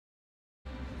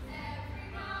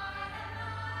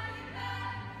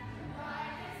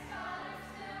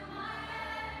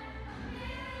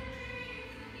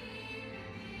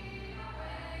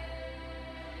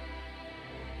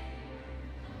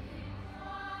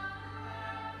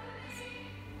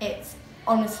it's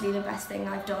honestly the best thing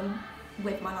I've done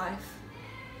with my life,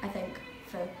 I think,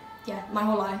 for my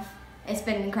whole life. It's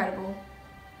been incredible.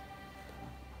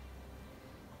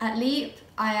 At Leap,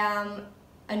 I am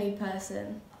a new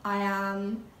person. I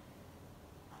am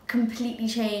completely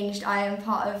changed. I am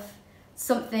part of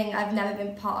something I've never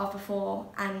been part of before,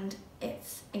 and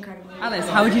it's incredible. Alice,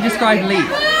 how would you describe Leap?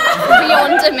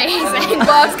 Beyond amazing.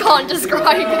 Words can't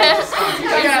describe it.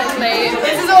 Basically,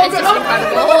 it's just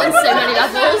incredible on so many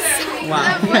levels.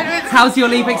 Wow. How's your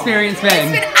Leap experience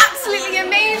been? It's been absolutely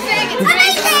amazing. It's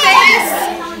been space.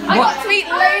 I got to meet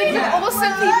loads of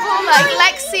awesome people like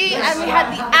Lexi, and we had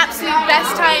the absolute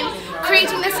best time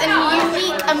creating this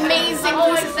unique, amazing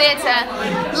piece of theatre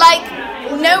like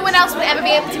no one else would ever be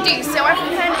able to do. So I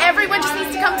recommend everyone just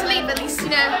needs to come to Leap at least,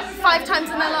 5 times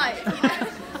in their life.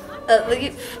 At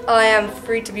Leap, I am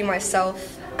free to be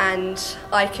myself, and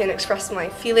I can express my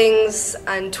feelings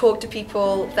and talk to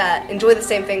people that enjoy the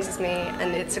same things as me,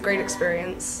 and it's a great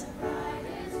experience.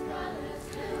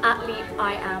 At Leap,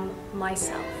 I am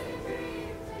myself.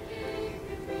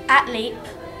 At Leap,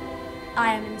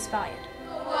 I am inspired.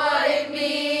 What it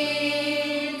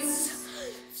means.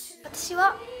 私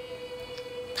は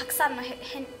たくさんの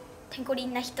てんこり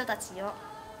んな人たちの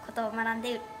ことを学ん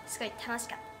ですごい楽し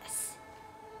かったです。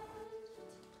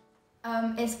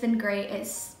It's been great.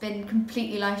 It's been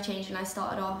completely life-changing. I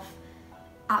started off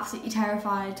absolutely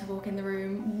terrified to walk in the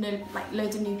room,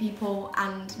 loads of new people,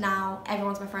 and now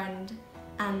everyone's my friend,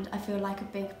 and I feel like a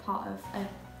big part of a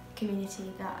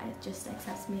community that just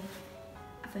accepts me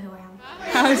for who I am.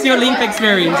 How's your Leap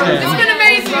experience been? It's been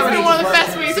amazing. It's been one of the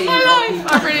best weeks of my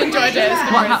life. I've really enjoyed it.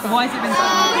 Why has it been so?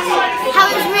 How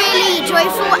it was really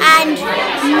joyful and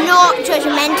not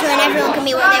judgmental, and everyone can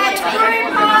be what they want to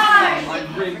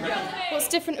be. What's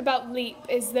different about Leap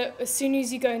is that as soon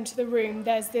as you go into the room,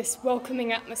 there's this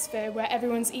welcoming atmosphere where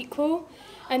everyone's equal,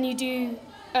 and you do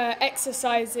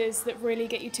exercises that really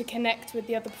get you to connect with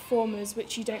the other performers,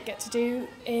 which you don't get to do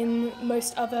in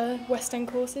most other West End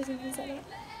courses and things like that.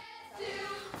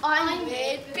 I'm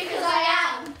here because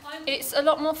I am. It's a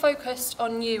lot more focused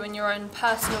on you and your own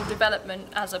personal development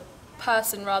as a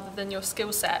person rather than your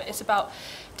skill set. It's about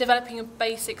developing your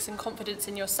basics and confidence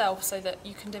in yourself so that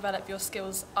you can develop your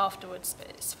skills afterwards, but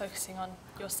it's focusing on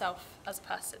yourself as a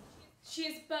person. She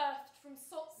is birthed from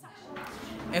salt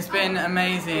sachet. It's been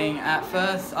amazing. At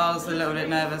first I was a little bit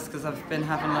nervous because I've been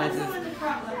having loads of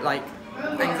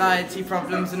anxiety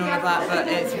problems and all of that, but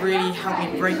it's really helped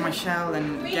me break my shell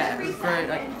and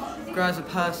grow as a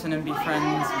person and be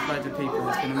friends with loads of people.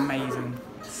 It's been amazing.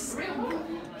 It's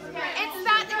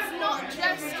not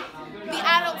just the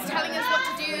adults telling us what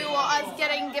to do or us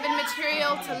getting given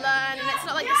material to learn, and it's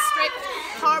not like a strict,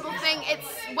 horrible thing. It's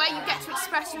where you get to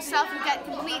express yourself and get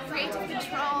complete creative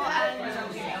control, and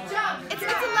it's a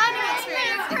learning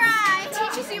experience. It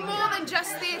teaches you more than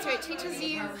just theatre. It teaches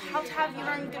you how to have your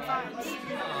own good vibes.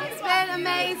 It's been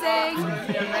amazing.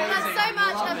 I've learned so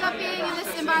much. I've loved being in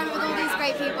this environment with all these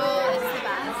great people.